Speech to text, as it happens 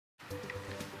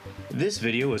This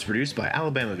video was produced by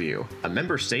Alabama View, a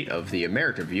member state of the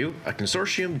America View, a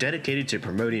consortium dedicated to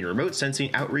promoting remote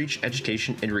sensing outreach,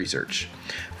 education, and research,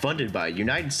 funded by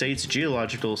United States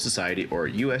Geological Society, or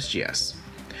USGS.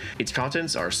 Its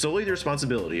contents are solely the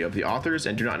responsibility of the authors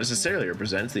and do not necessarily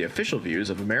represent the official views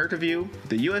of America View,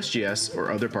 the USGS,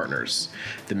 or other partners.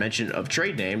 The mention of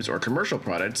trade names or commercial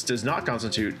products does not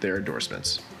constitute their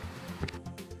endorsements.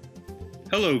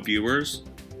 Hello viewers.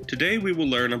 Today we will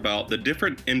learn about the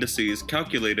different indices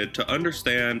calculated to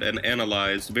understand and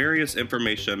analyze various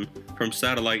information from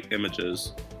satellite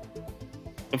images.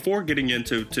 Before getting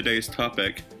into today's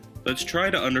topic, let's try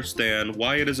to understand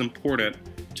why it is important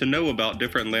to know about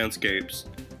different landscapes,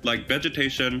 like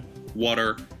vegetation,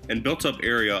 water, and built-up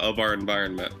area of our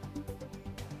environment.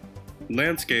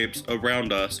 Landscapes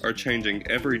around us are changing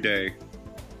every day.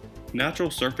 Natural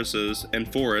surfaces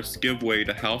and forests give way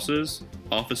to houses,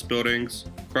 office buildings,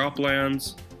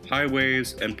 croplands,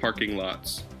 highways, and parking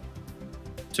lots.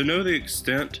 To know the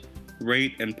extent,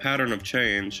 rate, and pattern of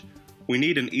change, we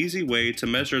need an easy way to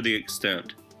measure the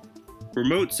extent.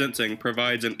 Remote sensing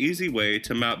provides an easy way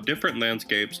to map different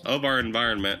landscapes of our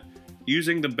environment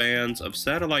using the bands of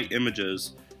satellite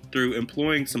images through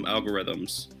employing some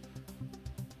algorithms.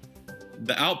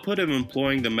 The output of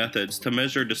employing the methods to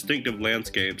measure distinctive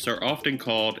landscapes are often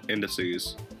called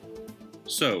indices.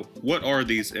 So, what are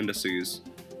these indices?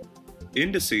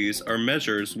 Indices are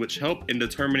measures which help in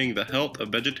determining the health of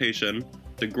vegetation,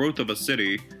 the growth of a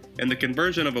city, and the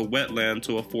conversion of a wetland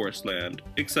to a forest land,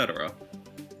 etc.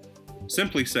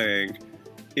 Simply saying,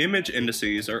 image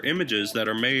indices are images that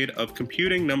are made of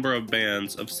computing number of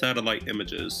bands of satellite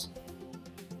images.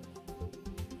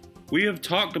 We have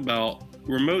talked about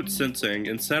remote sensing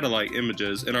and satellite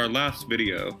images in our last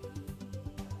video.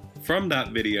 From that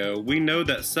video, we know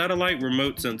that satellite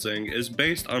remote sensing is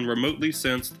based on remotely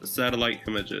sensed satellite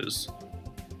images.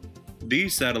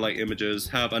 These satellite images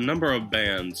have a number of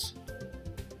bands.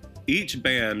 Each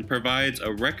band provides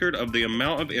a record of the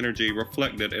amount of energy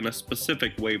reflected in a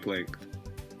specific wavelength,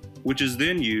 which is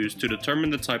then used to determine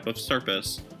the type of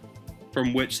surface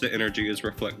from which the energy is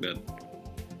reflected.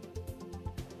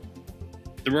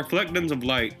 The reflectance of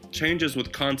light changes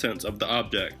with contents of the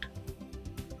object.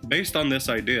 Based on this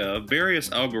idea, various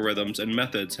algorithms and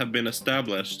methods have been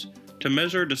established to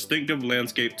measure distinctive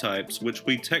landscape types, which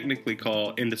we technically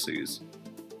call indices.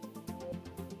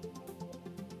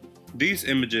 These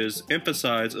images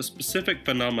emphasize a specific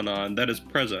phenomenon that is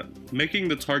present, making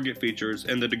the target features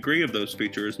and the degree of those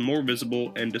features more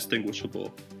visible and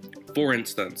distinguishable. For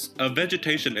instance, a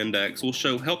vegetation index will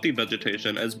show healthy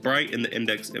vegetation as bright in the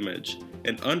index image,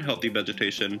 and unhealthy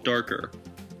vegetation darker,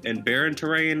 and barren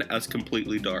terrain as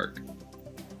completely dark.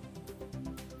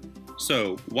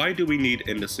 So, why do we need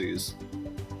indices?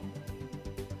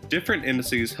 Different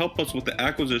indices help us with the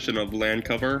acquisition of land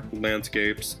cover,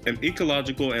 landscapes, and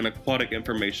ecological and aquatic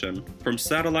information from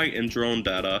satellite and drone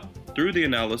data through the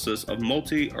analysis of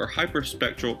multi- or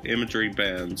hyperspectral imagery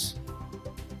bands.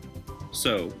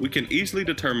 So, we can easily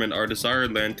determine our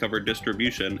desired land cover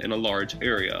distribution in a large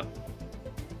area.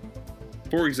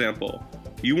 For example,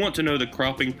 you want to know the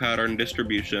cropping pattern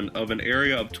distribution of an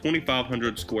area of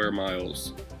 2,500 square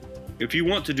miles. If you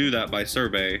want to do that by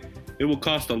survey, it will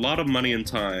cost a lot of money and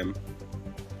time.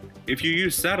 If you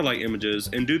use satellite images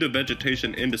and do the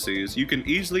vegetation indices, you can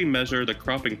easily measure the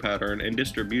cropping pattern and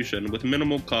distribution with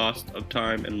minimal cost of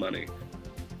time and money.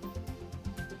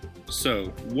 So,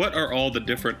 what are all the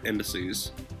different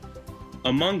indices?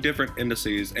 Among different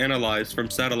indices analyzed from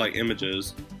satellite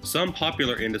images, some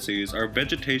popular indices are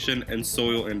vegetation and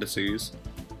soil indices,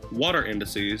 water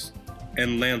indices,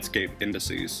 and landscape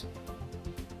indices.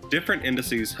 Different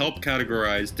indices help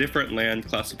categorize different land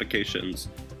classifications,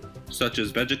 such as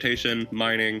vegetation,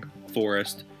 mining,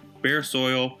 forest, bare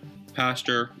soil,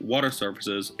 pasture, water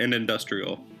surfaces, and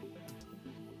industrial.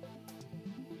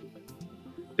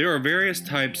 There are various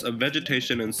types of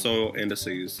vegetation and soil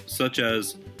indices, such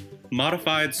as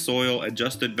Modified Soil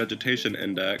Adjusted Vegetation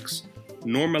Index,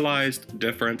 Normalized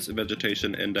Difference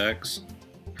Vegetation Index,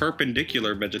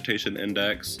 Perpendicular Vegetation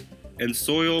Index, and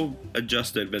Soil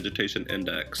Adjusted Vegetation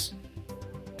Index.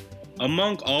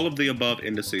 Among all of the above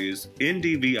indices,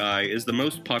 NDVI is the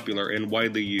most popular and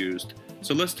widely used,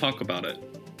 so let's talk about it.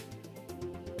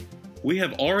 We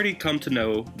have already come to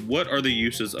know what are the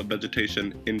uses of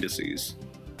vegetation indices.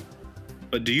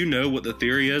 But do you know what the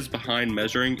theory is behind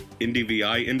measuring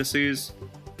NDVI indices?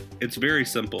 It's very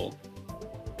simple.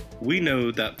 We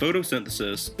know that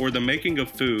photosynthesis, or the making of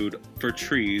food for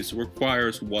trees,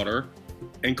 requires water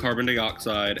and carbon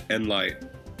dioxide and light.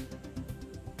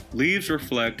 Leaves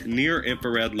reflect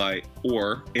near-infrared light,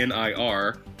 or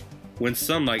NIR, when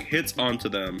sunlight hits onto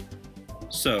them.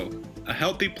 So, a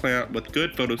healthy plant with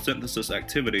good photosynthesis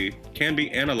activity can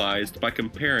be analyzed by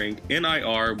comparing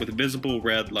NIR with visible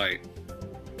red light.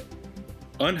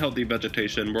 Unhealthy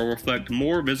vegetation will reflect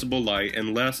more visible light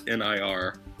and less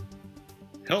NIR.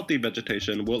 Healthy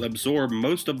vegetation will absorb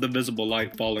most of the visible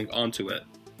light falling onto it.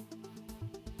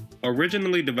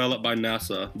 Originally developed by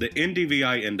NASA, the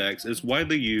NDVI index is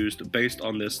widely used based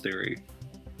on this theory.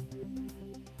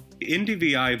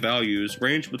 NDVI values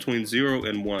range between 0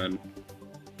 and 1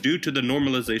 due to the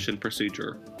normalization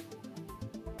procedure.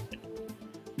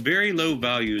 Very low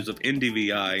values of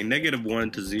NDVI,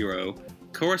 -1 to 0,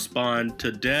 correspond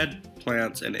to dead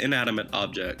plants and inanimate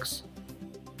objects.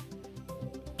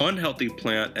 Unhealthy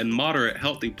plant and moderate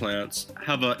healthy plants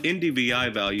have a NDVI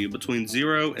value between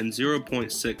 0 and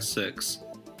 0.66.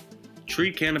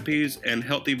 Tree canopies and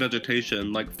healthy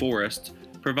vegetation like forests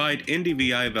provide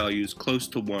NDVI values close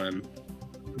to 1.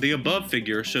 The above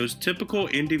figure shows typical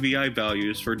NDVI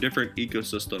values for different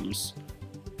ecosystems.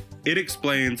 It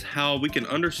explains how we can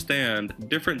understand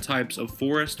different types of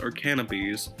forest or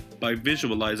canopies by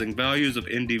visualizing values of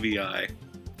NDVI.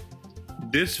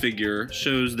 This figure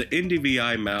shows the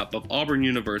NDVI map of Auburn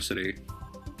University.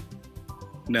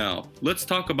 Now, let's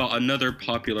talk about another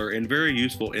popular and very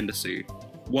useful indice,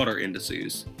 water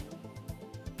indices.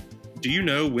 Do you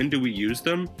know when do we use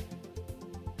them?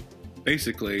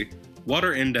 Basically,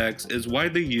 water index is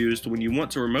widely used when you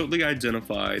want to remotely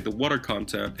identify the water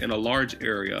content in a large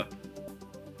area.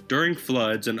 During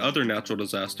floods and other natural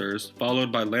disasters,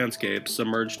 followed by landscapes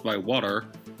submerged by water,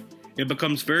 it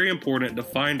becomes very important to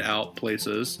find out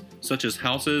places, such as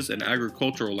houses and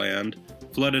agricultural land,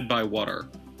 flooded by water.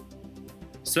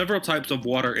 Several types of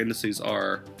water indices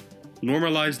are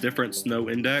Normalized Difference Snow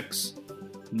Index,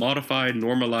 Modified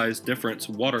Normalized Difference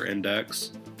Water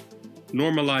Index,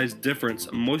 Normalized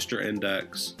Difference Moisture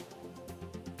Index.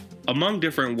 Among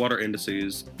different water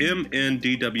indices,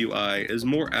 MNDWI is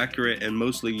more accurate and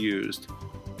mostly used.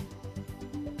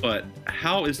 But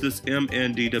how is this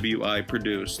MNDWI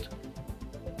produced?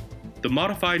 The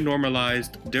Modified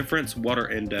Normalized Difference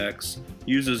Water Index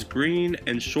uses green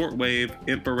and shortwave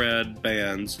infrared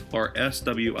bands, or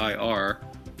SWIR,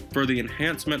 for the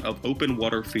enhancement of open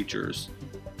water features.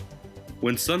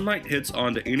 When sunlight hits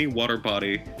onto any water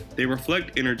body, they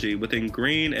reflect energy within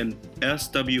green and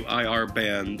SWIR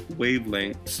band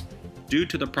wavelengths due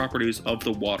to the properties of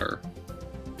the water.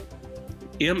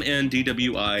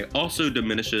 MNDWI also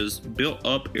diminishes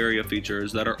built-up area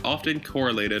features that are often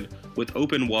correlated with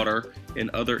open water in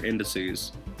other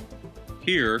indices.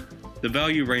 Here, the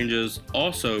value ranges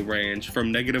also range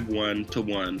from -1 to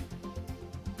 1.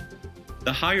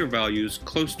 The higher values,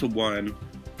 close to 1,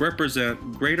 represent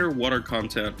greater water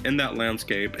content in that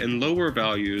landscape, and lower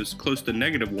values, close to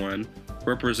 -1,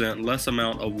 represent less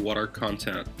amount of water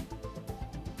content.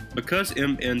 Because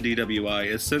MNDWI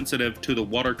is sensitive to the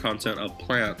water content of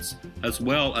plants as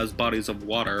well as bodies of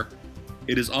water,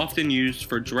 it is often used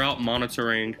for drought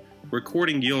monitoring,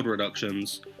 recording yield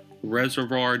reductions,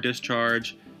 reservoir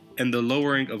discharge, and the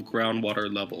lowering of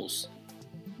groundwater levels.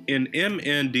 In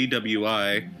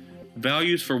MNDWI,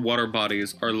 values for water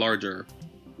bodies are larger.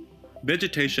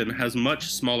 Vegetation has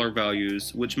much smaller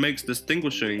values, which makes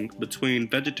distinguishing between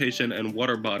vegetation and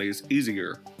water bodies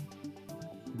easier.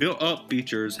 Built-up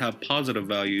features have positive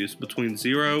values between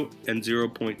 0 and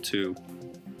 0.2.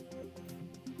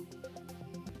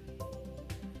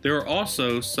 There are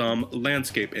also some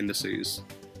landscape indices.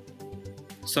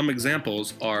 Some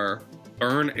examples are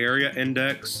Burn Area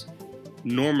Index,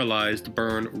 Normalized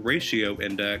Burn Ratio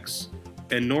Index,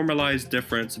 and Normalized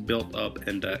Difference Built-up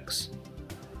Index.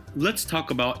 Let's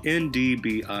talk about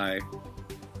NDVI.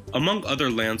 Among other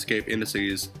landscape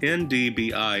indices,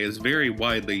 NDVI is very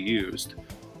widely used.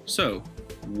 So,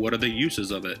 what are the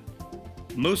uses of it?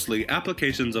 Mostly,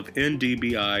 applications of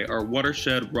NDVI are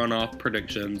watershed runoff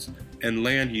predictions and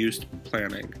land use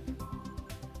planning.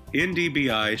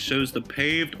 NDVI shows the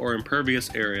paved or impervious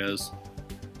areas,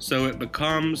 so it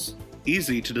becomes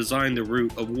easy to design the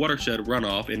route of watershed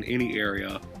runoff in any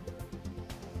area.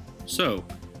 So,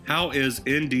 how is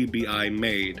NDVI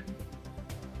made?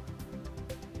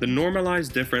 The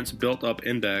Normalized Difference Built-up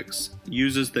Index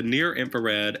uses the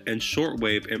near-infrared and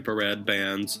shortwave infrared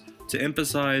bands to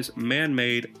emphasize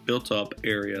man-made built-up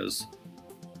areas.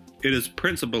 It is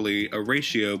principally a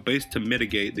ratio based to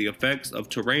mitigate the effects of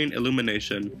terrain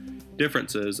illumination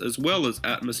differences as well as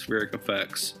atmospheric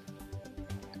effects.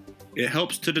 It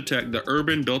helps to detect the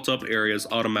urban built-up areas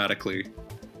automatically.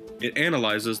 It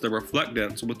analyzes the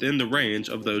reflectance within the range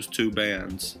of those two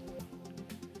bands.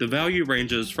 The value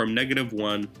ranges from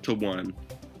 -1 to 1.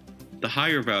 The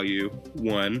higher value,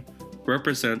 1,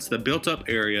 represents the built-up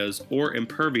areas or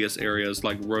impervious areas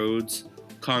like roads,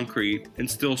 concrete, and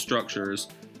steel structures,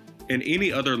 and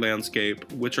any other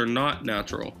landscape which are not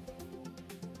natural.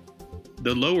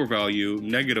 The lower value,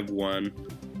 -1,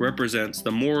 represents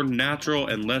the more natural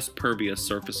and less pervious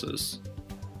surfaces.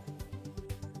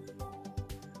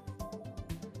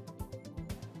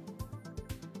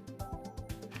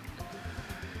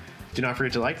 Do not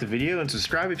forget to like the video and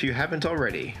subscribe if you haven't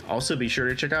already. Also be sure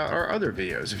to check out our other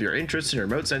videos if you're interested in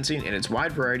remote sensing and its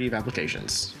wide variety of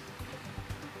applications.